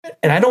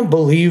I don't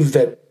believe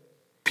that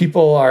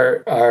people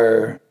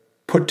are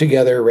put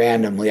together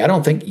randomly. I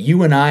don't think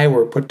you and I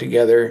were put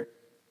together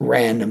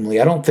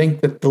randomly. I don't think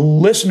that the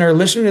listener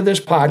listening to this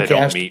podcast... They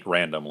don't meet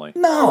randomly.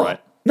 No, right?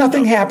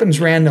 Nothing happens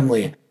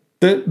randomly.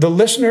 The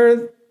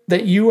listener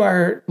that you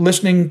are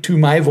listening to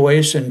my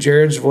voice and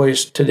Jared's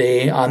voice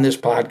today on this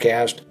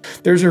podcast,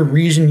 there's a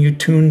reason you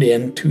tuned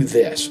in to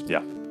this.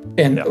 Yeah.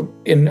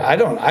 And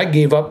I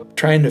gave up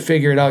trying to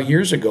figure it out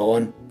years ago.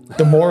 And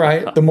the more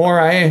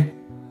I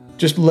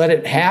just let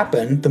it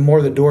happen, the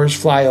more the doors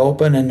fly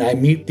open and I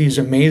meet these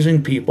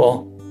amazing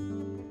people.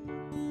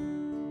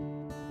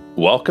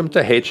 Welcome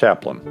to Hey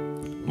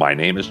Chaplain. My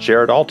name is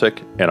Jared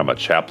Altick, and I'm a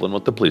chaplain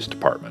with the police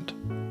department.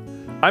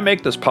 I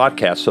make this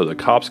podcast so that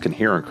cops can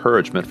hear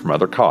encouragement from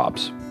other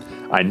cops.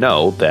 I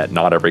know that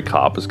not every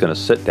cop is going to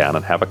sit down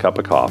and have a cup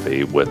of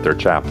coffee with their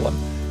chaplain,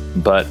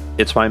 but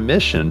it's my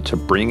mission to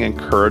bring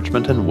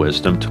encouragement and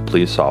wisdom to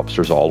police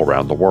officers all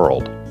around the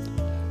world.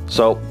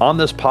 So on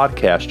this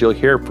podcast, you'll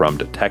hear from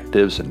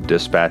detectives and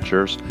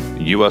dispatchers,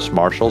 U.S.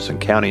 Marshals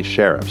and county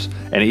sheriffs,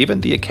 and even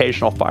the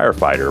occasional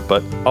firefighter,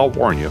 but I'll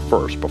warn you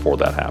first before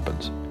that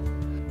happens.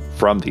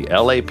 From the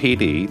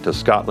LAPD to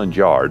Scotland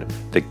Yard,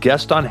 the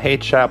guests on Hey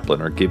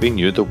Chaplain are giving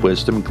you the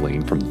wisdom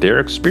gleaned from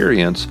their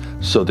experience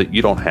so that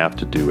you don't have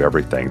to do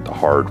everything the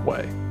hard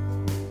way.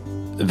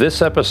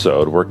 This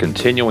episode, we're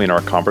continuing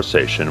our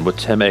conversation with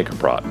Tim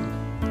Eggebraaten.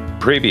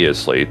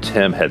 Previously,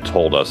 Tim had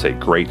told us a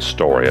great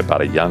story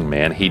about a young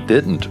man he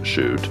didn't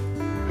shoot,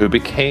 who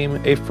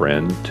became a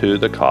friend to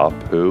the cop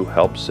who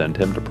helped send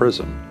him to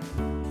prison.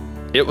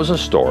 It was a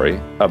story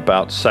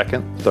about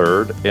second,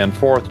 third, and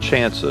fourth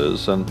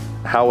chances and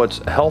how it's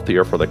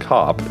healthier for the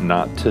cop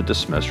not to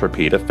dismiss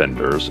repeat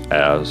offenders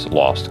as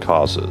lost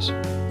causes.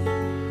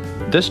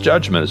 This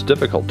judgment is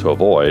difficult to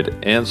avoid,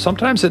 and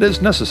sometimes it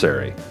is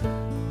necessary,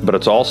 but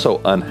it's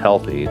also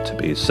unhealthy to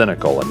be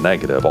cynical and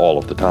negative all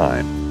of the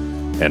time,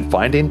 and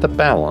finding the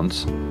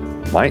balance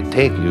might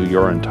take you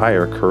your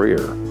entire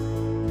career.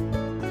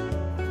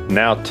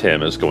 Now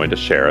Tim is going to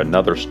share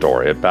another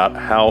story about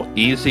how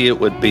easy it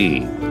would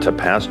be to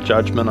pass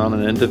judgment on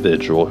an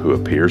individual who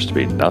appears to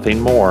be nothing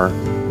more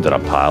than a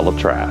pile of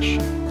trash.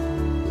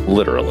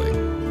 Literally.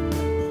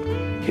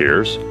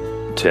 Here's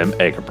Tim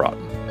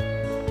Eggebraaten.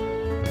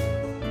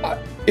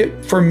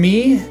 For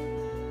me,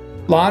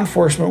 law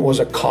enforcement was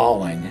a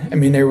calling. I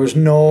mean, it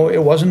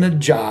wasn't a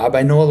job.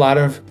 I know a lot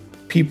of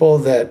people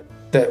that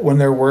when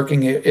they're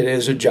working, it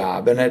is a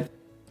job, and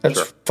that's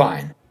sure.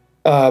 Fine.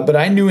 But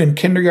I knew in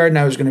kindergarten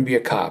I was going to be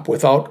a cop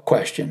without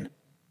question.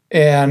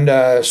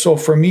 And so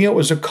for me, it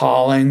was a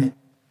calling.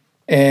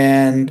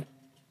 And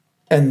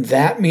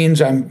that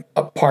means I'm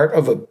a part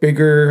of a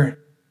bigger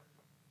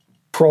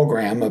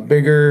program,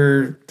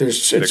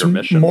 it's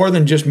mission. More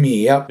than just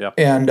me. Yep.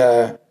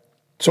 And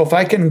so if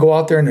I can go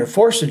out there and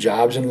enforce the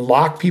jobs and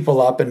lock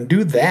people up and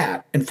do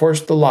that,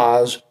 enforce the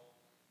laws,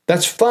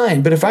 that's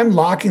fine. But if I'm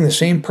locking the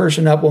same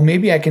person up, well,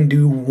 maybe I can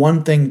do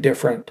one thing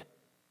different.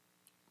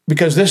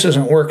 Because this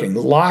isn't working.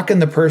 Locking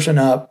the person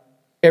up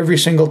every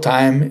single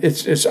time,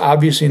 it's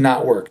obviously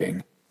not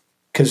working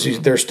because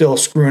they're still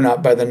screwing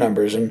up by the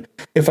numbers. And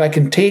if I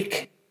can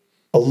take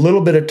a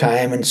little bit of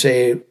time and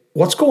say,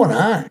 what's going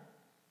on?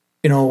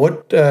 You know,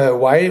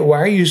 why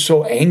are you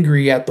so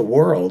angry at the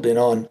world? You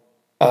know,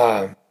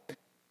 and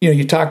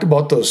you talked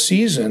about those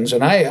seasons,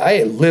 and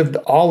I lived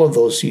all of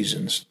those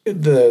seasons,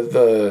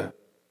 the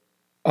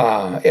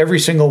every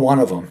single one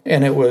of them,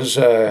 and it was,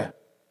 and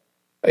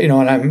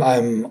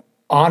I'm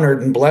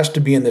honored and blessed to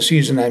be in the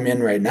season I'm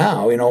in right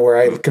now, where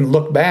I can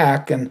look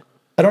back and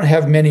I don't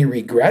have many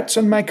regrets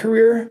in my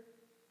career.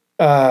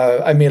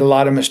 I made a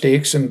lot of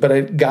mistakes, but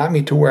it got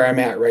me to where I'm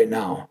at right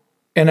now.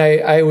 And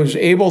I was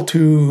able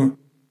to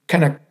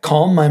kind of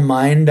calm my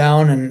mind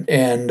down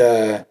and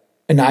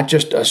not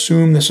just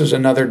assume this is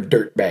another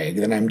dirt bag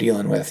that I'm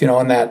dealing with,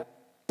 and that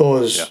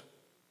those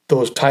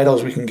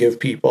titles we can give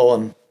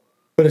people.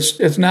 But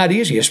it's not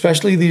easy,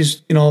 especially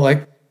these,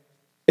 like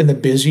in the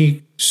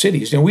busy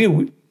cities.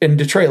 We in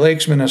Detroit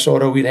Lakes,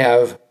 Minnesota, we'd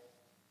have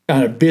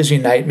on a busy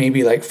night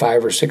maybe like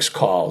 5 or 6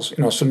 calls.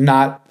 So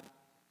not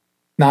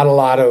a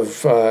lot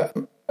of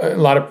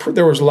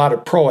there was a lot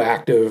of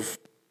proactive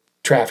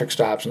traffic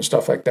stops and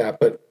stuff like that,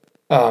 but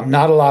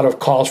not a lot of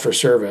calls for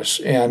service.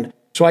 And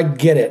so I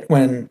get it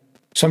when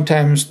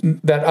sometimes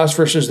that us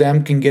versus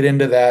them can get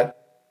into that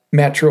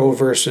metro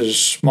versus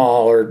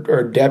small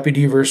or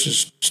deputy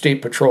versus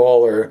state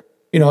patrol or.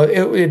 It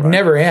right.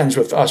 Never ends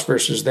with us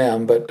versus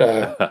them.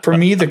 But for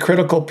me, the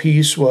critical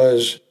piece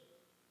was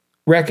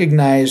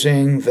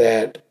recognizing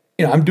that,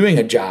 I'm doing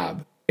a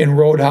job. In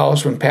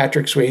Roadhouse, when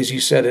Patrick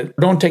Swayze said it,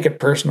 don't take it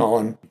personal.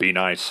 And be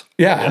nice.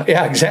 Yeah,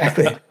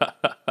 exactly.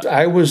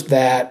 I was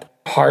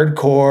that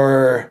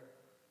hardcore,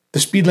 the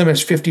speed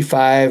limit's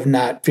 55,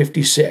 not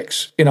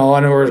 56, and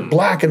it was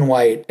black and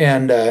white.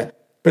 And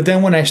but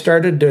then when I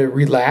started to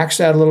relax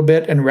that a little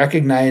bit and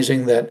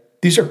recognizing that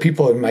these are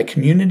people in my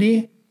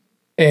community,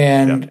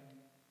 and,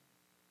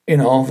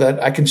 that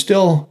I can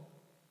still,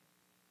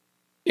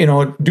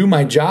 do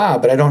my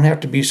job, but I don't have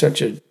to be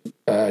such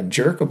a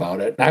jerk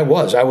about it. And I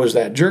was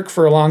that jerk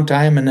for a long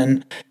time, and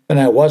then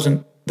I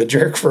wasn't the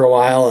jerk for a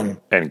while,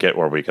 and get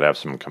where we could have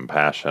some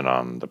compassion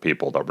on the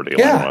people that we're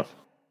dealing with,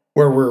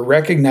 where we're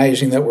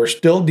recognizing that we're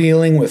still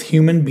dealing with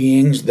human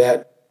beings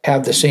that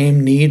have the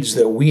same needs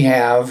that we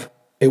have.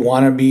 They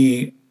want to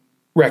be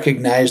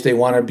recognized, they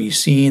want to be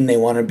seen, they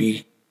want to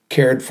be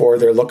cared for,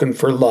 they're looking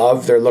for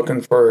love, they're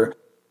looking for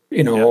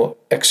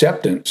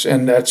acceptance,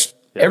 and that's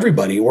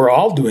everybody. We're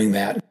all doing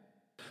that.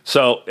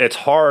 So it's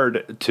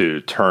hard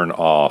to turn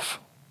off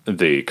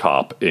the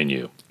cop in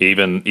you,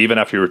 even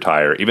after you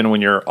retire, even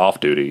when you're off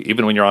duty,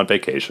 even when you're on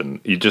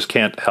vacation. You just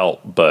can't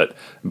help but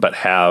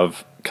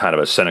have kind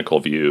of a cynical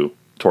view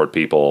toward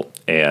people,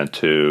 and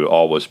to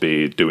always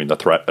be doing the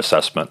threat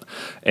assessment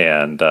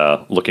and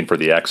looking for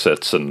the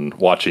exits and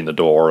watching the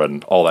door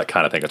and all that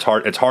kind of thing.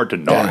 It's hard to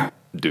not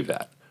do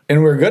that.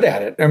 And we're good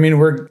at it. I mean,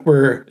 we're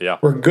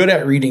good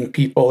at reading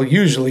people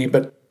usually,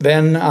 but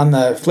then on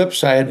the flip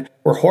side,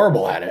 we're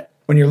horrible at it.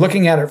 When you're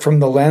looking at it from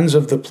the lens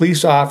of the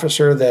police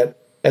officer that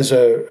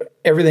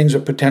everything's a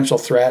potential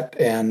threat,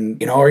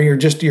 and or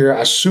you're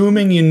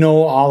assuming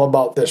all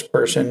about this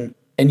person,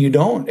 and you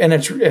don't. And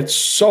it's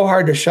so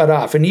hard to shut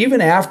off. And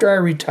even after I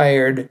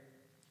retired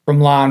from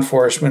law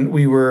enforcement,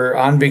 we were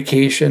on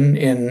vacation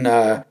in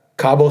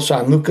Cabo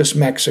San Lucas,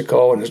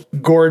 Mexico, and it's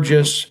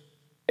gorgeous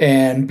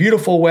and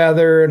beautiful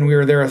weather, and we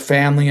were there with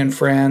family and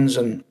friends,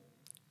 and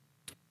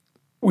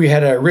we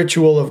had a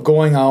ritual of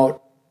going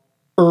out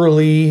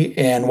early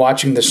and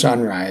watching the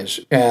sunrise,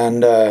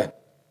 and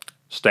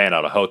staying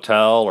at a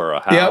hotel or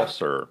a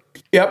house.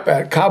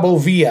 At Cabo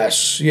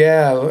Vias.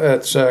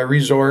 It's a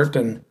resort,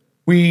 and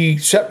we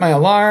set my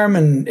alarm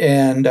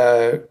and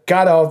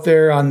got out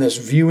there on this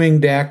viewing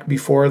deck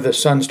before the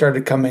sun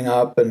started coming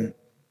up, and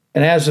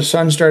as the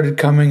sun started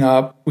coming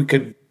up, we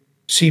could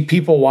see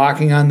people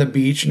walking on the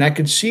beach, and I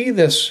could see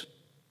this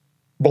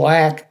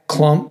black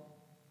clump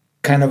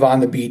kind of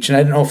on the beach, and I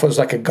didn't know if it was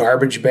like a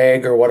garbage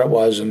bag or what it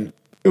was. And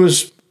it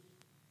was,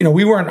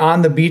 we weren't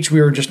on the beach, we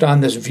were just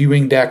on this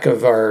viewing deck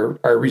of our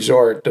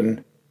resort,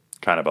 and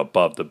kind of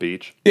above the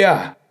beach.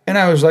 Yeah. And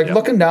I was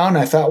looking down, and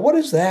I thought, what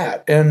is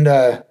that?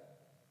 And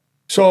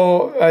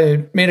so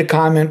I made a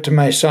comment to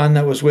my son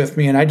that was with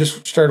me, and I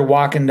just started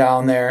walking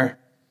down there.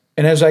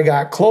 And as I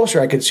got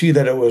closer, I could see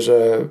that it was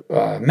a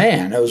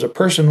man. It was a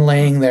person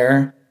laying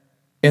there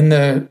I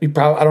don't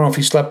know if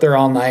he slept there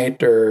all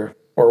night or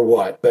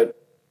what, but,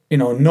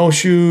 no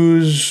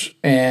shoes,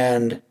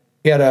 and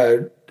he had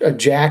a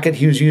jacket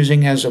he was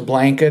using as a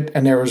blanket,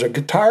 and there was a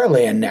guitar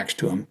laying next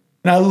to him.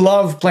 And I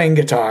love playing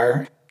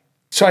guitar.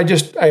 So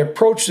I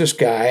approached this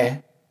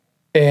guy,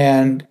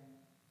 and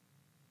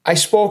I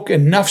spoke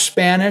enough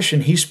Spanish,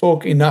 and he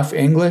spoke enough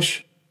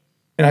English.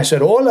 And I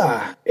said,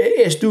 "Hola,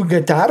 ¿es tu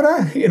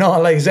guitarra?"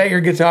 Is that your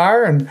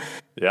guitar?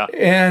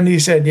 And he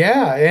said,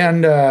 "Yeah."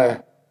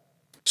 And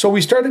so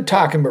we started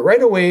talking, but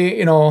right away,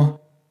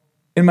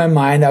 in my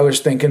mind, I was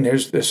thinking,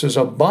 this is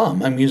a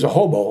bum. I mean, he's a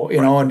hobo,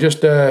 and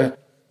just a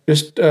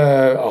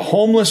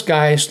homeless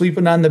guy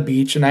sleeping on the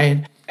beach. And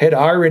I had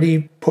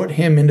already put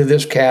him into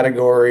this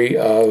category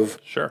of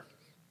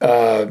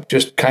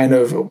just kind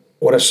of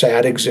what a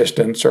sad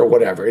existence or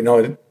whatever,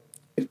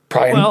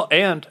 Probably. Well,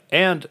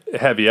 and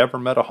have you ever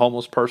met a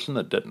homeless person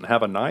that didn't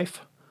have a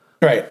knife?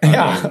 Right.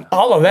 I mean,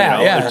 all of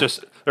that.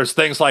 There's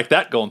things like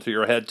that going through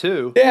your head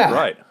too. Yeah.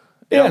 Right.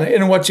 Yeah.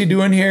 And what's he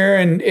doing here?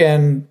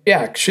 And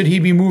should he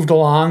be moved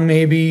along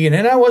maybe? And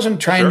I wasn't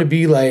trying to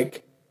be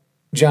like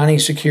Johnny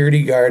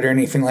security guard or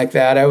anything like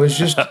that. I was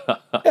just,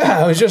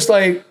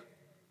 like,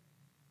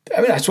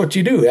 I mean, that's what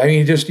you do. I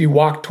mean, you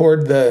walk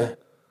toward the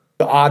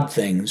odd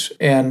things,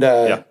 and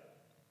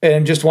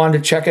just wanted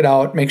to check it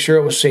out, make sure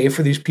it was safe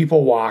for these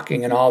people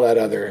walking and all that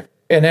other.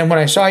 And then when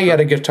I saw he had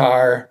a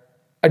guitar,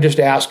 I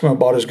just asked him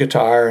about his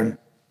guitar,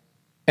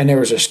 and there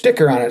was a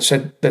sticker on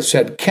it that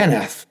said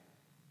Kenneth,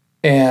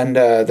 and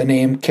the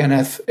name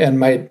Kenneth, and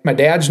my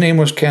dad's name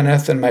was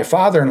Kenneth, and my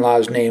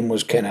father-in-law's name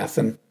was Kenneth,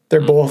 and they're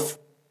both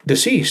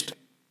deceased.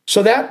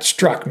 So that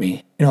struck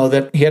me,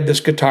 that he had this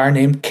guitar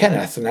named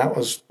Kenneth, and that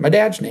was my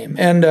dad's name.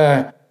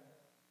 And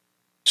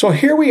so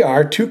here we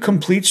are, two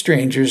complete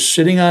strangers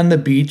sitting on the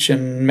beach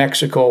in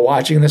Mexico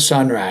watching the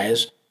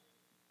sunrise.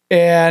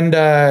 And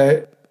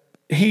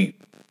he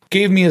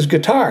gave me his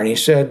guitar, and he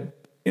said,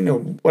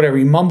 whatever,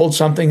 he mumbled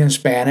something in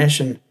Spanish.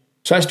 And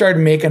so I started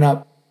making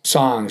up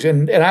songs.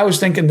 And I was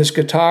thinking this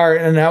guitar,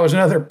 and that was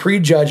another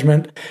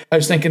prejudgment. I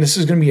was thinking this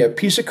is going to be a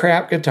piece of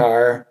crap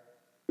guitar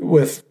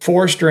with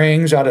 4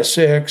 strings out of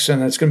 6,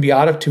 and it's going to be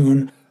out of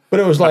tune. But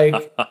it was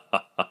like...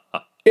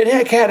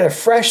 It had a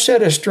fresh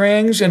set of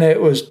strings, and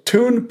it was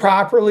tuned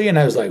properly, and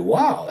I was like,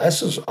 wow,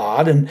 this is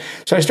odd. And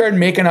so I started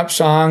making up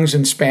songs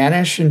in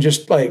Spanish and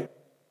just like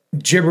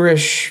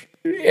gibberish.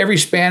 Every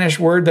Spanish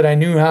word that I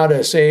knew how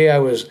to say, I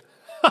was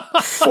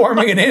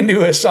forming it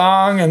into a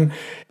song, and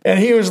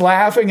he was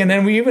laughing. And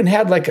then we even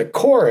had like a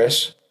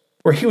chorus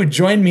where he would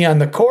join me on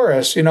the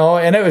chorus, and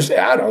it was, it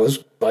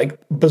was like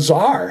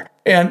bizarre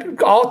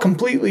and all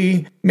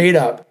completely made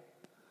up.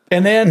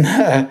 And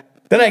then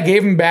then I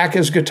gave him back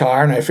his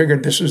guitar, and I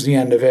figured this was the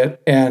end of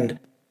it. And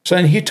so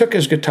then he took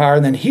his guitar,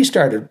 and then he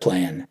started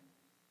playing.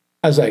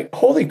 I was like,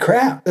 holy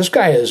crap, this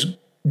guy is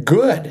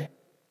good,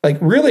 like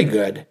really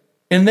good.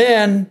 And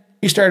then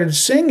he started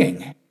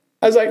singing.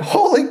 I was like,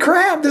 holy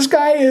crap, this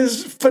guy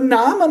is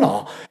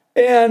phenomenal.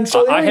 And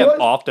so I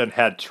have often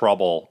had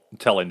trouble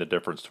telling the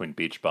difference between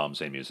beach bums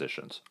and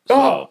musicians. So,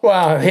 oh,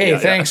 wow. Hey,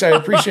 thanks. I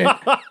appreciate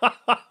it.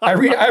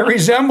 I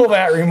resemble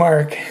that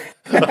remark.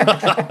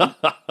 But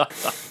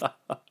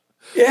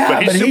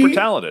he's super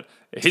talented.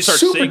 He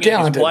starts singing,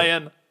 he's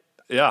playing.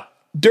 Yeah.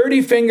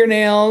 Dirty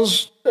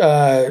fingernails.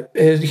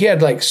 He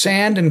had like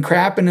sand and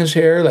crap in his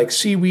hair, like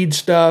seaweed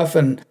stuff.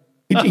 And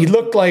he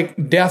looked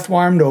like death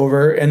warmed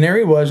over. And there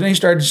he was. And he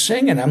started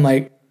singing. I'm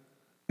like,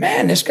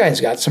 man, this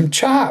guy's got some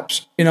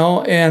chops,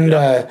 and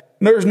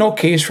there was no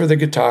case for the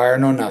guitar,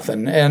 no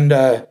nothing. And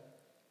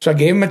so I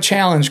gave him a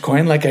challenge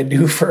coin like I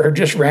do for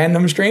just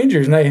random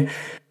strangers. And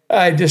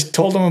I just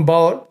told him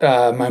about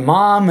my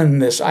mom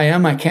and this I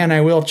am, I can,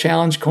 I will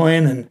challenge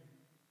coin.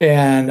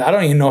 And I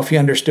don't even know if he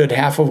understood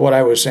half of what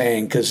I was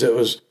saying because there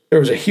was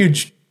a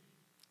huge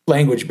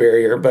language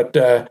barrier. But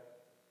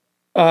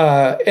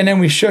and then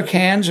we shook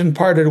hands and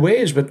parted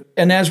ways.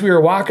 And as we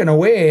were walking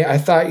away, I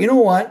thought, you know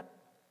what?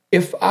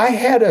 If I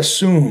had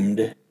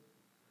assumed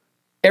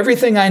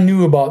everything I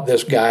knew about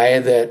this guy,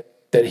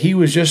 that he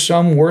was just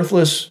some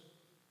worthless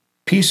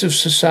piece of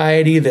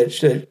society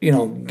that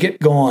get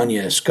going,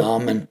 you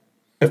scum. And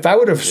if I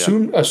would have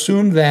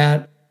assumed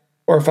that,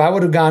 or if I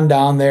would have gone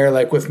down there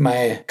like with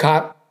my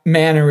cop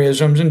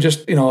mannerisms and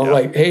just,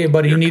 like, hey,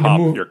 buddy, you need to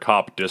move. Your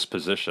cop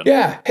disposition.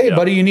 Yeah. Hey,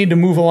 buddy, you need to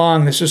move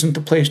along. This isn't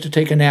the place to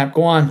take a nap.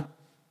 Go on.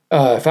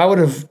 If I would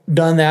have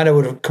done that, I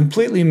would have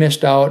completely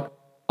missed out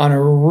on a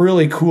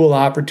really cool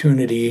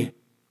opportunity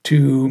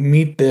to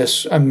meet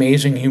this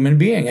amazing human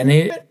being.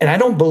 And I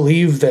don't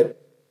believe that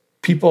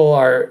people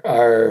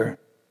are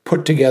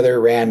put together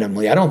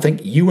randomly. I don't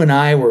think you and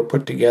I were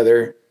put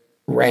together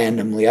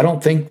randomly. I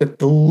don't think that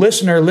the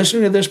listener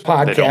listening to this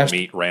podcast... They don't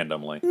meet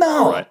randomly.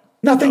 No,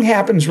 nothing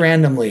happens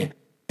randomly.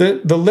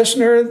 The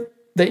listener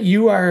that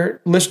you are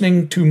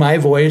listening to my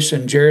voice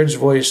and Jared's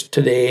voice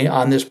today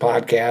on this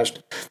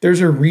podcast,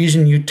 there's a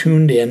reason you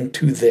tuned in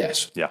to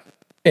this. Yeah.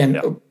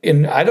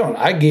 And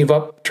I gave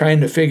up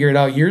trying to figure it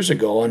out years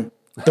ago. And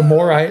the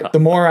more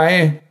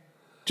I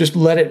just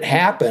let it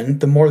happen,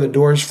 the more the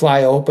doors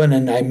fly open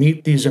and I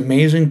meet these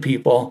amazing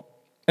people.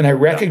 And I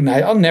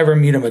recognize I'll never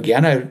meet him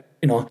again.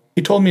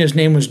 He told me his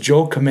name was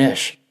Joe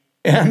Kamish.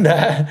 And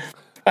I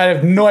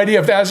have no idea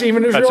if that's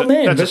even his real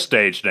name. That's a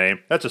stage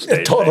name. That's a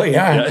stage totally,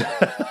 name.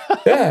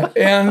 Yeah.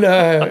 And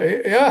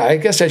I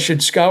guess I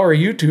should scour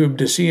YouTube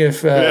to see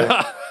if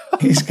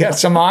he's got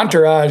some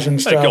entourage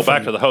and stuff. Go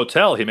back to the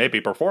hotel. He may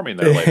be performing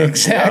there later.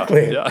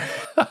 Exactly. Yeah.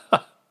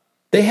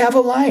 They have a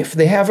life.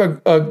 They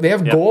have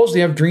goals.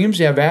 They have dreams.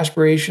 They have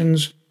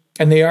aspirations.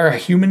 And they are a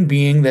human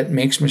being that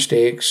makes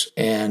mistakes.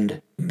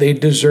 And they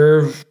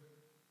deserve,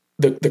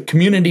 the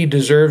community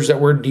deserves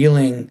that we're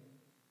dealing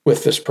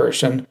with this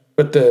person.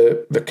 But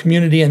the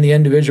community and the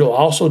individual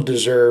also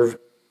deserve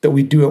that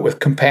we do it with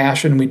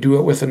compassion. We do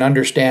it with an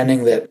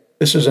understanding that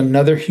this is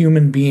another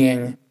human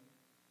being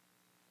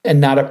and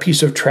not a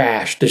piece of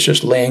trash that's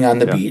just laying on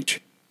the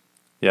beach.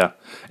 Yeah.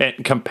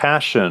 And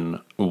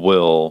compassion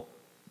will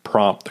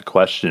prompt the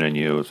question in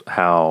you of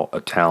how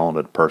a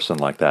talented person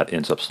like that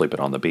ends up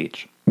sleeping on the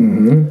beach.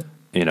 Mm-hmm.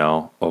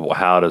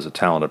 How does a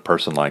talented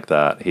person like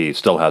that, he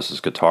still has his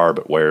guitar,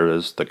 but where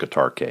is the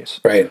guitar case?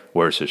 Right.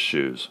 Where's his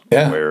shoes?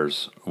 Yeah.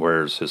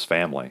 Where's his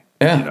family?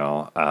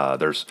 Yeah.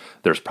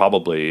 There's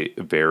probably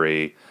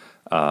very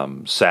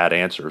sad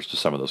answers to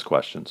some of those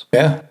questions.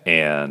 Yeah.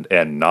 And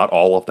not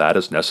all of that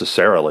is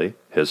necessarily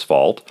his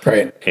fault.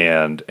 Right.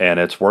 And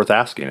it's worth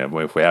asking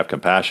if we have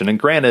compassion. And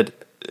granted,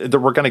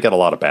 we're going to get a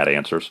lot of bad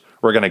answers.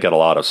 We're going to get a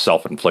lot of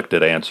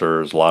self-inflicted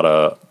answers, a lot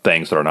of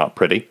things that are not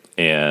pretty.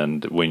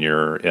 And when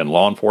you're in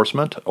law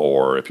enforcement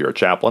or if you're a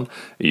chaplain,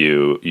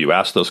 you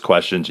ask those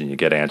questions and you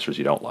get answers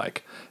you don't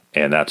like.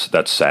 And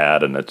that's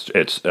sad, and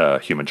it's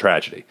human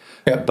tragedy.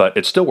 Yeah. But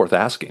it's still worth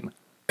asking.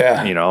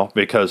 Yeah.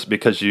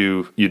 Because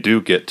you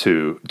do get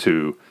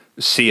to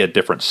see a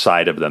different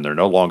side of them. They're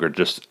no longer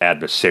just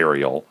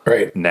adversarial.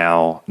 Right.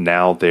 Now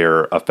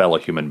they're a fellow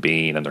human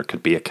being, and there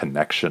could be a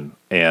connection.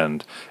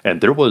 And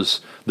there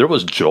was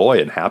joy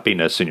and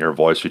happiness in your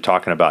voice. You're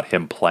talking about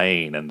him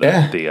playing and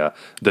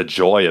the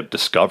joy of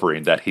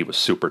discovering that he was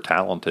super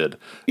talented.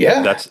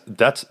 Yeah.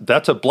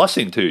 That's a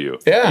blessing to you.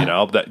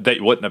 Yeah. That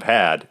you wouldn't have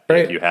had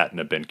right. if you hadn't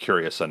have been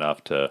curious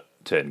enough to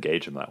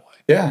engage him that way.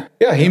 Yeah.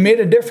 Yeah. He made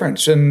a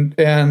difference. And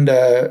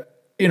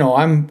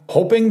I'm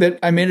hoping that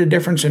I made a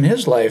difference in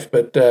his life,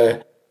 but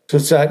so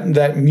it's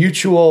that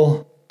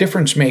mutual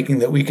difference making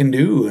that we can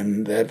do.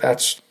 And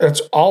that's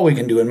all we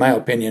can do, in my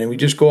opinion. And we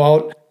just go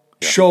out,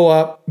 show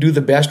up, do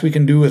the best we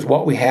can do with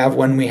what we have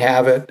when we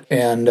have it.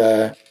 And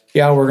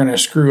we're going to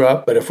screw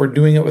up, but if we're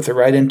doing it with the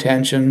right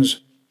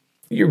intentions,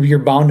 you're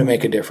bound to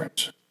make a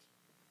difference.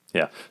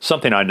 Yeah.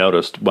 Something I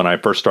noticed when I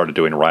first started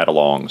doing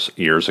ride-alongs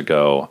years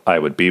ago, I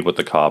would be with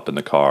the cop in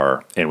the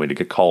car and we'd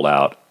get called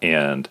out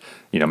and,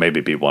 maybe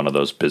be one of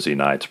those busy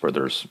nights where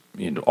there's,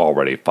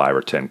 already 5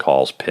 or 10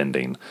 calls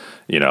pending,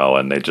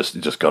 and they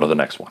just go to the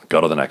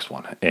next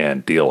one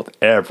and deal with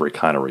every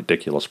kind of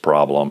ridiculous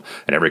problem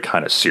and every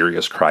kind of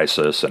serious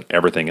crisis and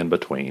everything in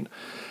between.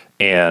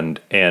 And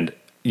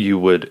you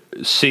would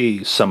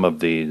see some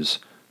of these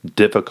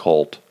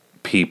difficult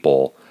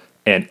people.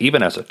 And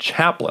even as a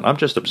chaplain, I'm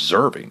just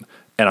observing,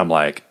 and I'm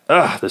like,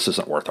 this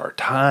isn't worth our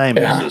time.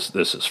 Yeah.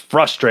 This is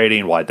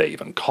frustrating. Why'd they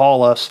even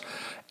call us?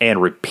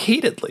 And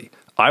repeatedly,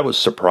 I was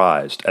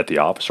surprised at the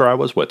officer I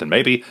was with, and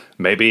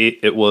maybe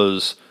it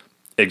was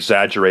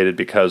exaggerated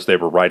because they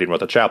were riding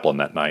with a chaplain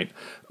that night,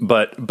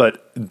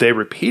 but they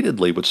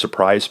repeatedly would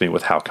surprise me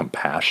with how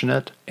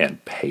compassionate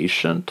and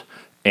patient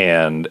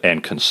and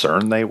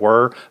concerned they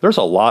were. There's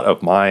a lot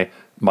of my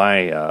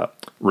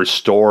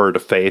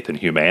restored faith in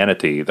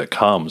humanity that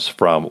comes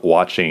from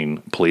watching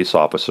police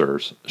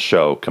officers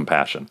show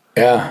compassion.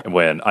 Yeah.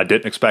 When I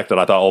didn't expect it,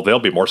 I thought, they'll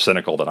be more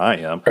cynical than I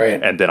am.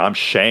 Right. And then I'm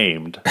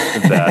shamed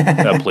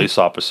that a police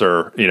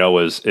officer,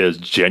 is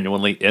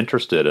genuinely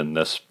interested in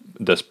this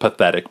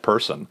pathetic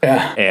person.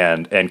 Yeah.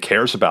 And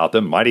cares about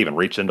them, might even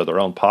reach into their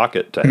own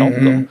pocket to help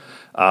them.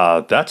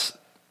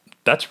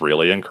 That's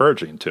really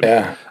encouraging to me.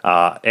 Yeah.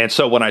 And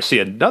so when I see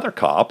another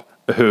cop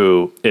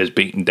who is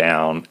beaten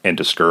down and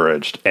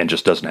discouraged and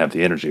just doesn't have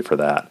the energy for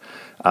that,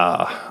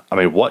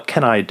 what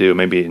can I do,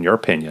 maybe in your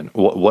opinion,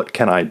 what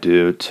can I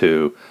do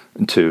to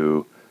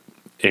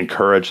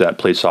encourage that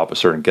police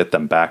officer and get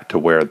them back to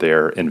where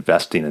they're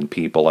investing in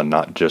people and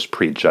not just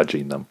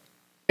prejudging them?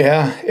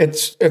 Yeah,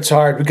 it's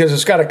hard because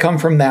it's got to come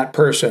from that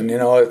person.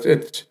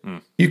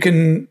 You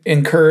can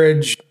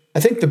encourage. I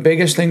think the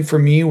biggest thing for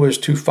me was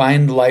to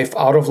find life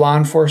out of law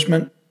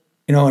enforcement,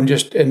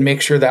 and make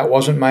sure that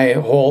wasn't my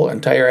whole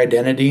entire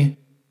identity.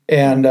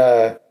 And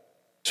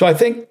so I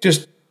think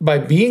just by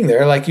being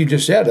there, like you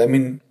just said,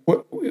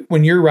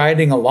 when you're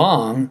riding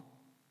along,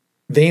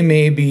 they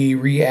may be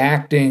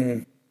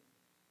reacting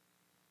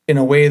in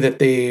a way that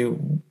they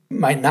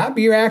might not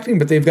be reacting,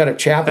 but they've got a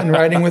chaplain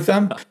riding with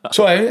them.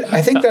 So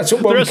I think that's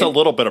what there's a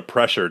little bit of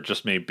pressure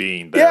just me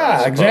being there.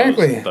 Yeah,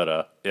 exactly.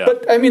 But yeah.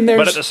 But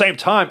but at the same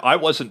time, I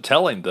wasn't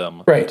telling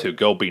them to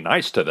go be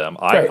nice to them.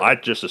 I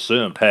just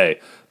assumed, hey,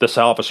 this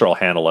officer will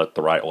handle it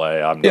the right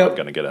way. I'm not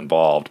going to get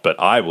involved. But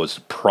I was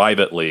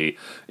privately,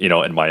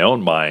 in my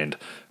own mind,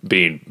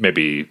 being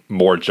maybe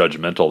more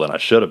judgmental than I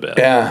should have been.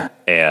 Yeah.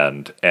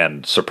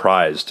 And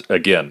surprised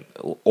again,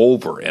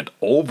 over and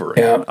over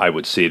again, I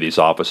would see these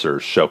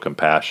officers show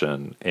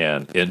compassion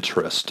and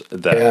interest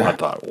that I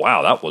thought,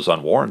 wow, that was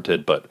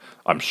unwarranted, but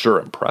I'm sure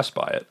impressed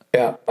by it.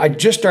 Yeah. I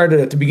just started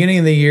at the beginning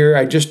of the year.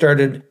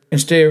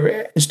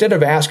 Instead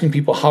of asking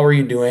people, how are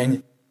you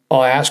doing?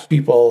 I'll ask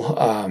people,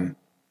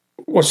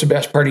 what's the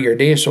best part of your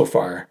day so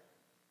far?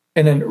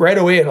 And then right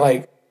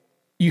away,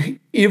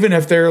 even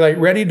if they're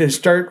ready to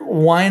start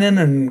whining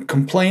and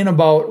complain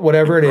about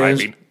whatever it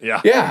is,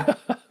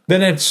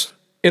 then it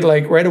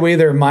right away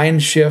their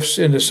mind shifts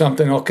into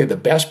something. Okay, the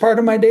best part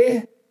of my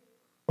day.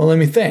 Well, let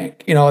me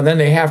think. And then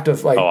they have to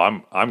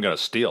I'm going to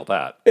steal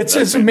that. It's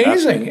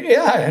amazing.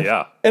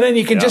 Yeah. And then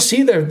you can just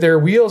see their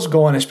wheels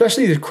going,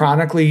 especially these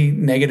chronically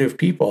negative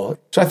people.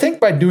 So I think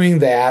by doing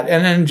that,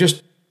 and then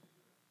just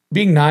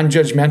being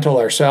non-judgmental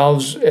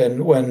ourselves,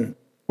 and when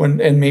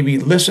maybe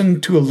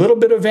listen to a little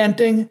bit of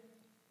venting.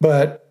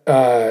 But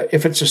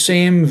if it's the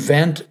same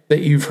vent that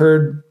you've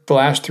heard the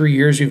last 3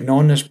 years, you've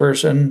known this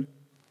person,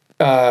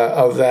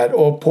 of that,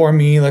 oh, poor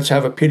me, let's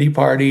have a pity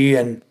party,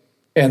 and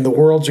the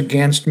world's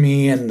against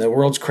me, and the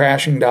world's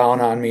crashing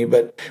down on me.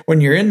 But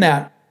when you're in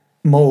that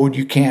mode,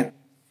 you can't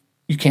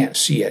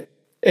see it.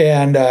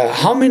 And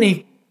how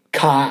many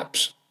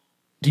cops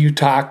do you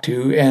talk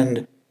to,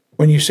 and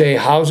when you say,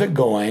 how's it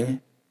going?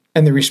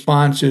 And the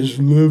response is,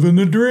 living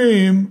the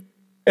dream.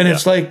 And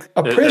it's like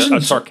a prison.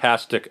 A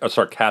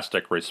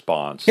sarcastic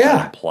response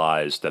that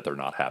implies that they're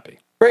not happy.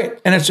 Right.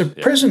 And it's a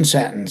prison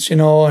sentence,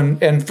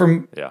 and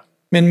from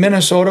in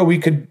Minnesota, we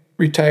could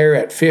retire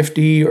at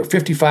 50 or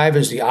 55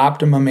 is the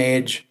optimum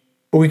age,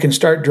 but we can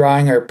start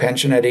drawing our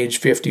pension at age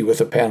 50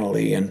 with a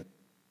penalty.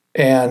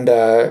 And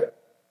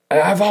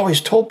I've always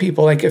told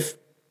people, if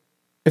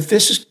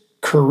this is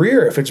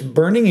career, if it's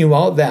burning you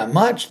out that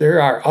much,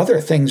 there are other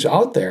things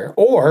out there.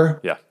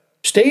 Or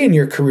stay in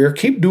your career,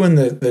 keep doing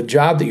the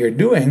job that you're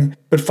doing,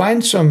 but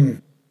find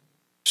some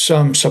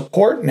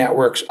support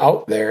networks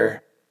out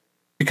there,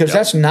 because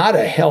that's not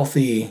a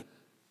healthy.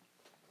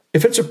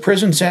 If it's a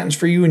prison sentence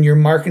for you and you're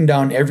marking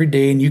down every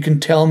day, and you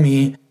can tell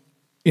me,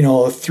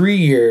 3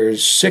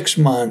 years, 6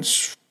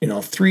 months,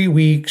 3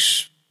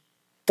 weeks,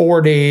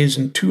 4 days,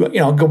 and 2,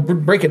 go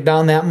break it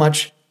down that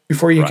much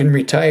before you can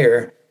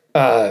retire.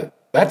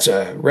 That's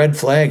a red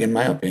flag, in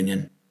my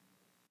opinion.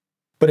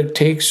 But it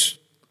takes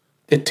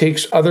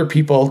other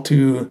people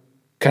to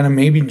kind of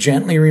maybe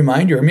gently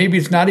remind you, or maybe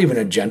it's not even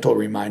a gentle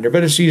reminder,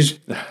 but it's these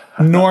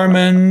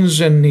Normans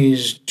and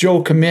these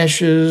Joe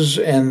Commishes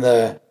and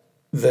the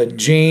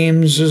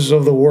Jameses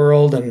of the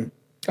world, and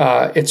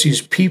It's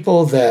these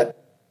people that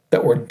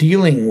we're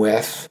dealing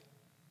with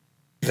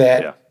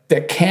that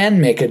can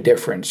make a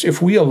difference.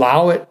 If we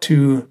allow it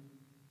to,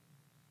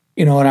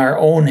 in our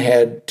own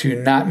head,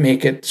 to not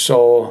make it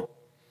so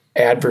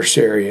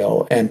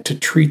adversarial and to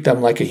treat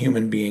them like a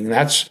human being,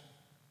 that's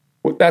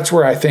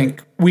where I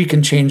think we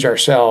can change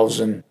ourselves,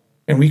 and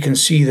we can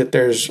see that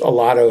there's a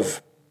lot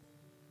of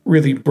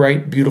really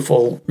bright,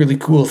 beautiful, really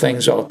cool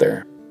things out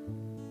there.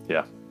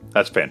 Yeah,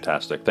 that's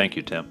fantastic. Thank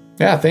you, Tim.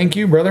 Yeah, thank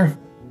you, brother.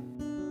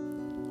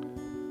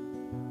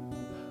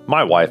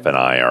 My wife and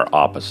I are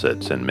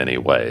opposites in many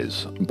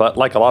ways, but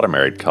like a lot of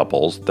married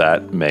couples,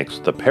 that makes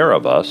the pair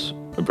of us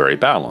very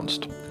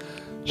balanced.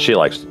 She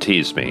likes to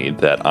tease me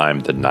that I'm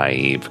the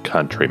naive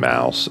country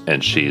mouse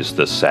and she's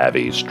the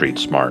savvy,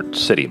 street-smart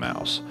city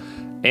mouse.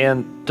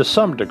 And to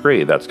some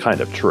degree, that's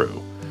kind of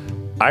true.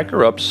 I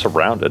grew up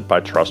surrounded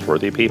by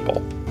trustworthy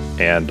people,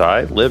 and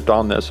I lived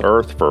on this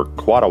earth for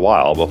quite a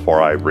while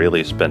before I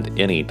really spent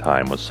any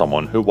time with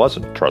someone who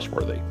wasn't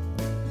trustworthy.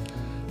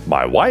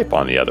 My wife,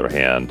 on the other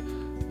hand,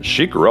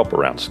 she grew up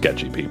around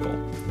sketchy people.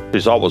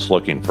 She's always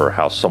looking for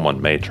how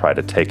someone may try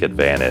to take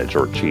advantage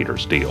or cheat or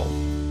steal.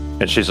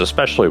 And she's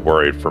especially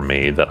worried for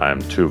me that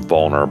I'm too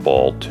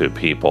vulnerable to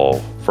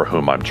people for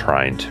whom I'm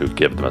trying to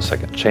give them a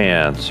second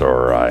chance,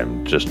 or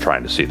I'm just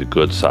trying to see the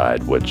good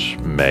side, which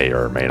may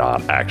or may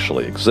not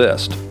actually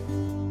exist.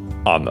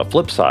 On the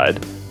flip side,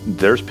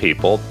 there's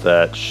people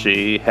that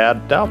she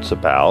had doubts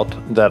about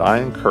that I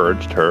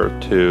encouraged her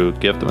to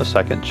give them a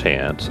second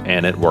chance,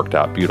 and it worked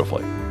out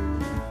beautifully.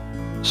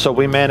 So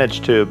we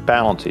managed to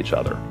balance each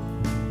other.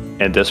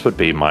 And this would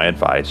be my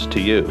advice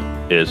to you,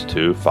 is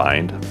to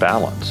find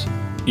balance.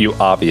 You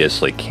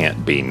obviously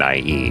can't be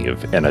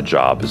naive in a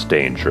job as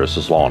dangerous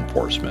as law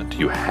enforcement.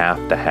 You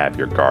have to have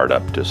your guard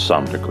up to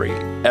some degree.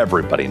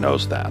 Everybody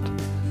knows that.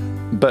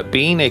 But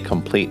being a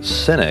complete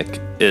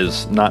cynic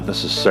is not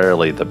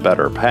necessarily the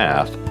better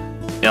path.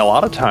 And a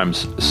lot of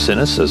times,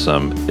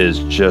 cynicism is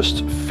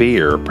just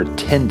fear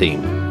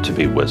pretending to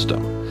be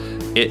wisdom.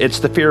 It's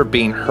the fear of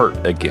being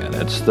hurt again.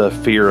 It's the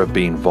fear of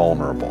being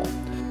vulnerable.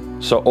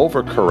 So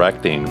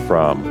overcorrecting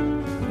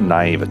from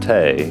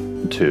naivete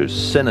to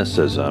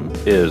cynicism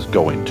is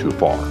going too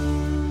far.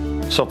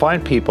 So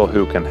find people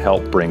who can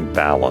help bring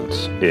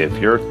balance. If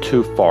you're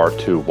too far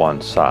to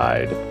one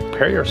side,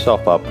 pair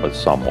yourself up with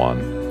someone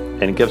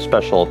and give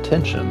special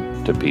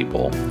attention to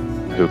people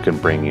who can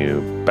bring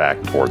you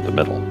back toward the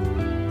middle.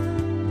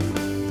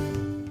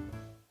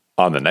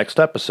 On the next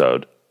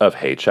episode of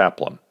Hey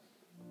Chaplain.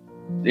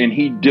 And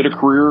he did a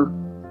career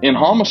in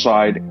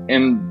homicide,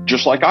 and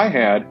just like I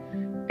had,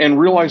 and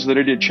realized that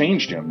it had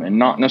changed him, and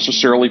not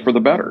necessarily for the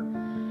better.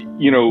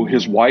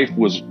 His wife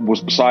was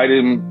beside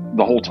him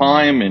the whole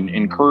time and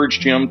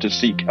encouraged him to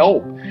seek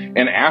help.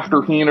 And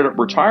after he ended up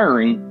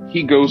retiring,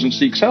 he goes and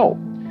seeks help.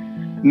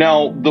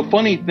 Now, the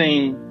funny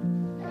thing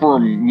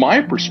from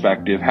my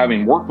perspective,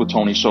 having worked with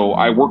Tony, so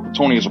I worked with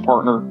Tony as a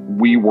partner.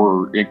 We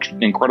were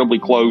incredibly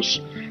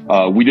close.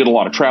 We did a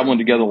lot of traveling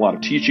together, a lot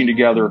of teaching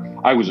together.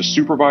 I was a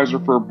supervisor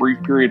for a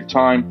brief period of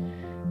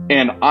time,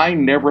 and I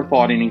never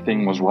thought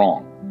anything was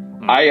wrong.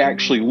 I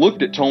actually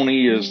looked at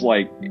Tony as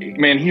like,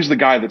 man, he's the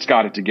guy that's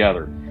got it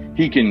together.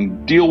 He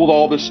can deal with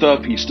all this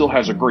stuff. He still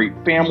has a great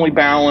family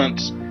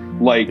balance.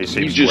 Like, he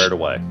seems squared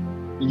away.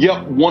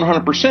 Yep,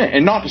 100%.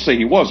 And not to say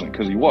he wasn't,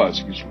 because he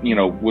was. He's,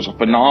 was a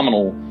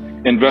phenomenal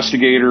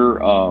investigator,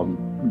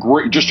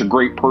 just a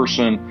great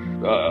person,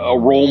 a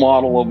role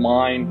model of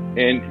mine.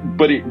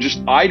 But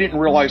I didn't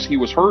realize he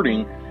was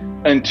hurting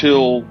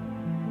until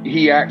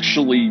he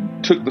actually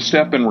took the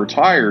step and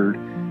retired.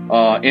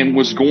 And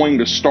was going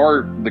to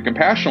start the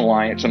Compassion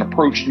Alliance and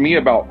approached me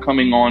about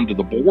coming on to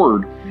the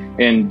board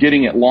and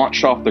getting it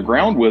launched off the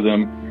ground with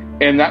him.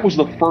 And that was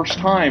the first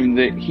time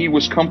that he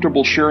was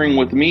comfortable sharing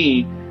with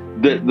me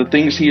that the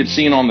things he had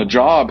seen on the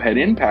job had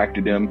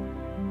impacted him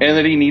and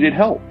that he needed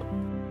help.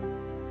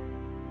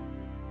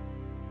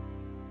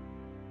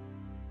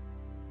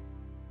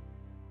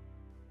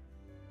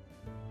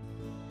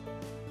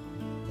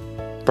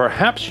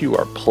 Perhaps you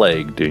are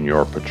plagued in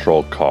your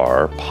patrol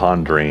car,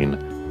 pondering,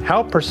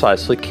 how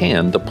precisely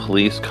can the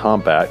police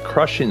combat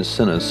crushing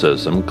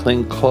cynicism,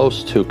 cling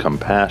close to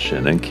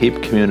compassion, and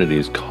keep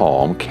communities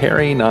calm,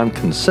 carrying on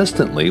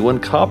consistently when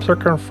cops are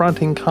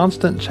confronting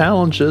constant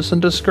challenges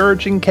and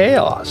discouraging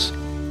chaos?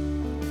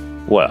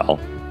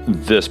 Well,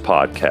 this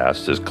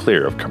podcast is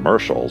clear of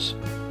commercials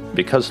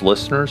because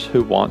listeners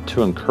who want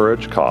to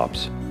encourage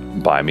cops,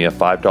 buy me a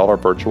 $5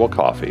 virtual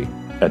coffee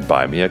at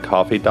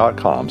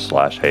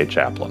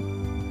buymeacoffee.com/HeyChaplain.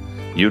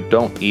 You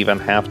don't even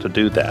have to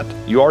do that.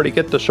 You already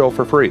get the show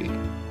for free.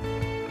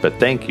 But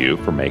thank you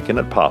for making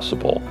it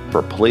possible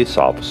for police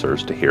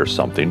officers to hear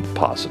something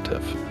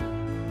positive.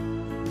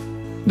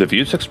 The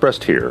views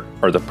expressed here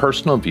are the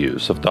personal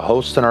views of the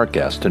host and our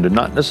guest and do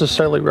not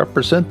necessarily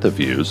represent the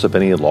views of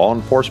any law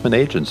enforcement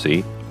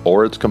agency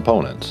or its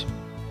components.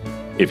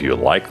 If you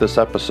like this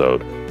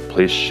episode,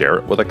 please share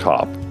it with a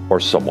cop or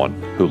someone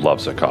who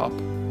loves a cop.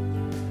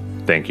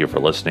 Thank you for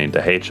listening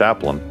to Hey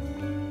Chaplain,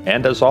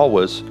 and as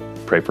always,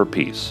 pray for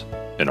peace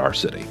in our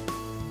city.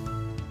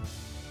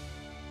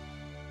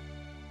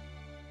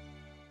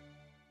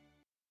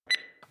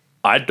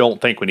 I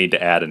don't think we need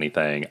to add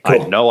anything.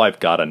 Cool. I know I've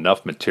got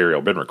enough material.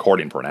 We've been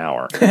recording for an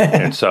hour.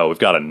 And so we've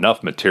got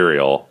enough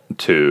material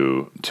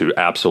to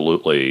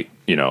absolutely,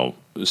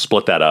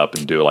 split that up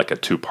and do like a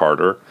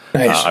two-parter.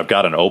 Nice. I've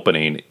got an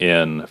opening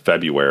in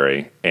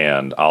February,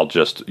 and I'll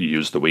just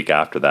use the week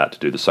after that to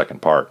do the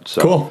second part.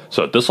 So, cool.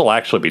 So this will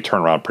actually be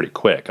turned around pretty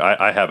quick.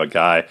 I have a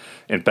guy,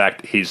 in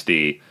fact,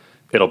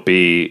 it'll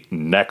be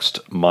next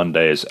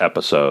Monday's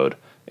episode,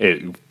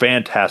 a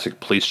fantastic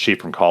police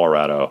chief from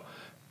Colorado,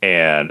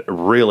 and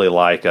really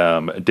like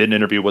him. Did an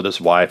interview with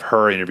his wife.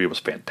 Her interview was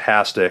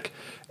fantastic.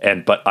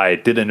 But I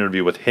did an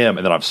interview with him,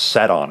 and then I've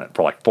sat on it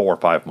for like 4 or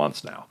 5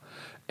 months now.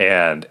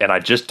 And I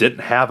just didn't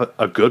have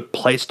a good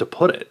place to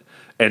put it.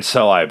 And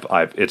so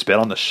it's been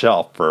on the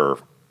shelf for,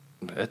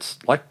 it's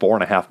like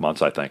 4.5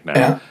 months, I think now.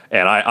 Yeah.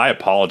 And I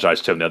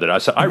apologized to him the other day. I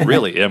said, I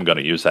really am going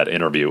to use that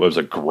interview. It was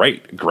a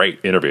great, great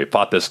interview. I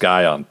fought this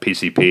guy on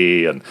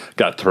PCP and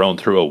got thrown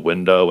through a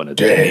window in a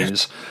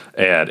daze.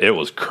 And it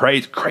was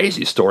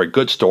crazy story,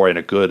 good story, and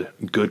a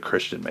good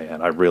Christian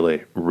man. I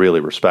really, really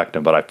respect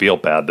him. But I feel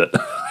bad that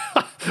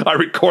I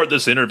record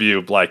this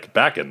interview like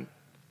back in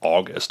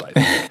August, I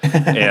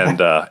think,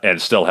 and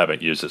still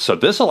haven't used it. So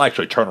this will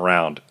actually turn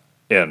around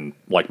in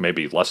like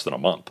maybe less than a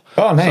month.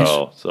 Oh, nice.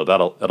 So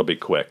that'll be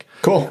quick.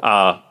 Cool.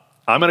 I'm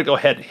going to go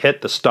ahead and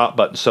hit the stop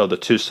button so the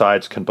two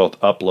sides can both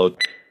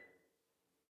upload.